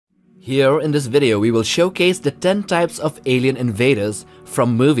Here in this video, we will showcase the 10 types of alien invaders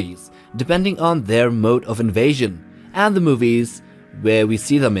from movies, depending on their mode of invasion and the movies where we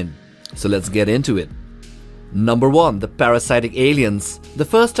see them in. So let's get into it. Number 1. The parasitic aliens. The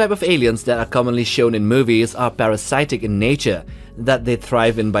first type of aliens that are commonly shown in movies are parasitic in nature, that they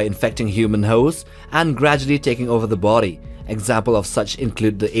thrive in by infecting human hosts and gradually taking over the body. Examples of such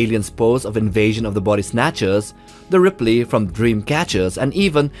include the alien spores of Invasion of the Body Snatchers, the Ripley from Dreamcatchers, and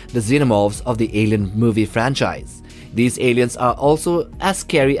even the xenomorphs of the Alien movie franchise. These aliens are also as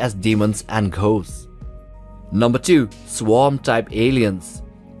scary as demons and ghosts. Number 2. Swarm-type aliens.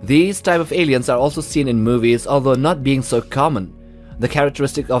 These type of aliens are also seen in movies, although not being so common. The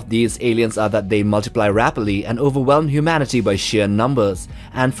characteristics of these aliens are that they multiply rapidly and overwhelm humanity by sheer numbers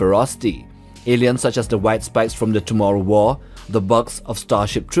and ferocity. Aliens such as the White Spikes from the Tomorrow War, the Bugs of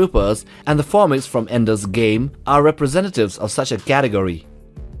Starship Troopers, and the Formics from Ender's Game are representatives of such a category.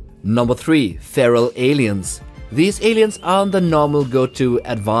 Number 3. Feral aliens. These aliens aren't the normal go-to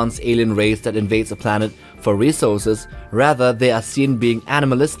advanced alien race that invades a planet for resources. Rather, they are seen being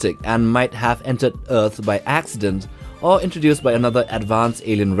animalistic and might have entered Earth by accident or introduced by another advanced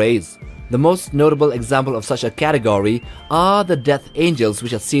alien race. The most notable example of such a category are the Death Angels,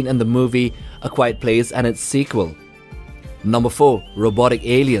 which are seen in the movie A Quiet Place and its sequel. Number 4. Robotic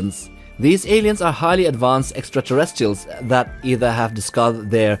aliens. These aliens are highly advanced extraterrestrials that either have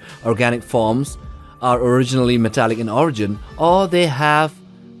discarded their organic forms, are originally metallic in origin, or they have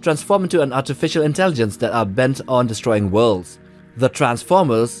transformed into an artificial intelligence that are bent on destroying worlds. The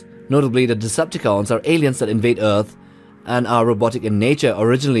Transformers, notably the Decepticons, are aliens that invade Earth and are robotic in nature,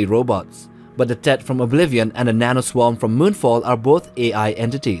 originally robots. But the Tet from Oblivion and the Nanoswarm from Moonfall are both AI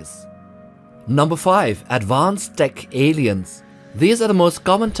entities. Number 5. Advanced Tech Aliens. These are the most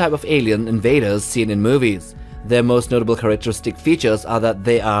common type of alien invaders seen in movies. Their most notable characteristic features are that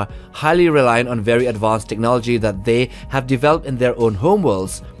they are highly reliant on very advanced technology that they have developed in their own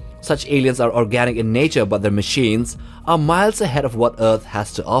homeworlds. Such aliens are organic in nature, but their machines are miles ahead of what Earth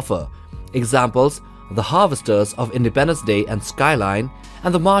has to offer. Examples: the Harvesters of Independence Day and Skyline,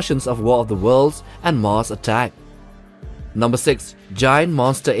 and the Martians of War of the Worlds and Mars Attack. Number 6. Giant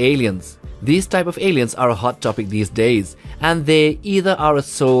monster aliens. These type of aliens are a hot topic these days, and they either are a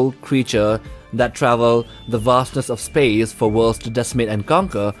soul creature that travel the vastness of space for worlds to decimate and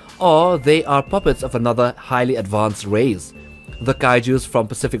conquer, or they are puppets of another highly advanced race. The Kaijus from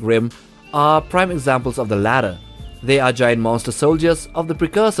Pacific Rim are prime examples of the latter. They are giant monster soldiers of the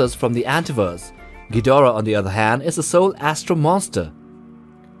precursors from the Antiverse. Ghidorah, on the other hand, is a soul astro monster.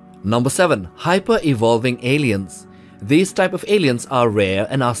 Number 7. Hyper-evolving aliens. These type of aliens are rare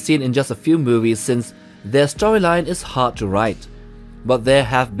and are seen in just a few movies since their storyline is hard to write. But there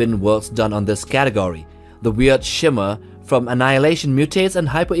have been works done on this category. The weird Shimmer from Annihilation mutates and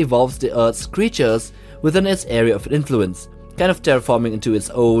hyper-evolves the Earth's creatures within its area of influence, kind of terraforming into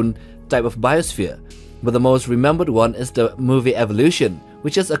its own type of biosphere. But the most remembered one is the movie Evolution,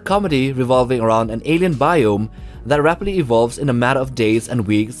 which is a comedy revolving around an alien biome that rapidly evolves in a matter of days and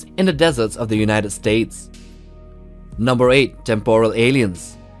weeks in the deserts of the United States. Number 8. Temporal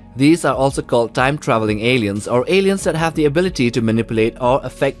aliens. These are also called time-traveling aliens, or aliens that have the ability to manipulate or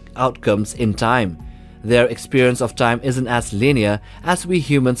affect outcomes in time. Their experience of time isn't as linear as we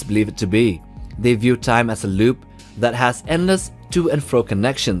humans believe it to be. They view time as a loop that has endless to and fro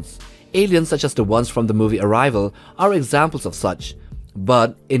connections. Aliens such as the ones from the movie Arrival are examples of such.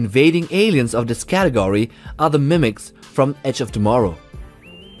 But invading aliens of this category are the mimics from Edge of Tomorrow.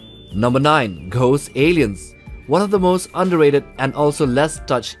 Number 9. Ghost aliens. One of the most underrated and also less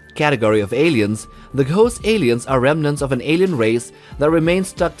touched category of aliens, the ghost aliens are remnants of an alien race that remained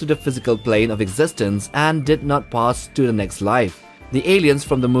stuck to the physical plane of existence and did not pass to the next life. The aliens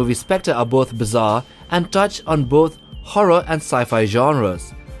from the movie Spectre are both bizarre and touch on both horror and sci-fi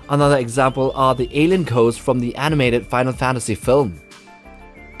genres. Another example are the alien ghosts from the animated Final Fantasy film.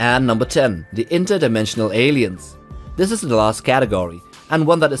 And number 10. The interdimensional aliens. This is the last category, and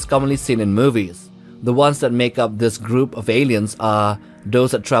one that is commonly seen in movies. The ones that make up this group of aliens are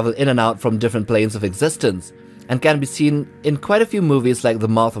those that travel in and out from different planes of existence, and can be seen in quite a few movies like The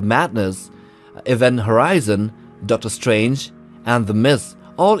Mouth of Madness, Event Horizon, Doctor Strange, and The Mist.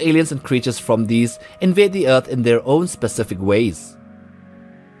 All aliens and creatures from these invade the Earth in their own specific ways.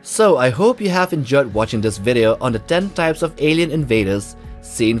 So I hope you have enjoyed watching this video on the 10 types of alien invaders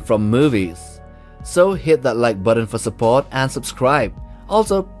seen from movies. So hit that like button for support and subscribe.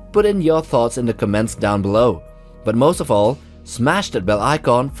 Also, put in your thoughts in the comments down below. But most of all, smash that bell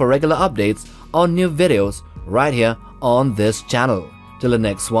icon for regular updates on new videos right here on this channel. Till the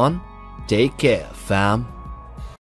next one, take care fam.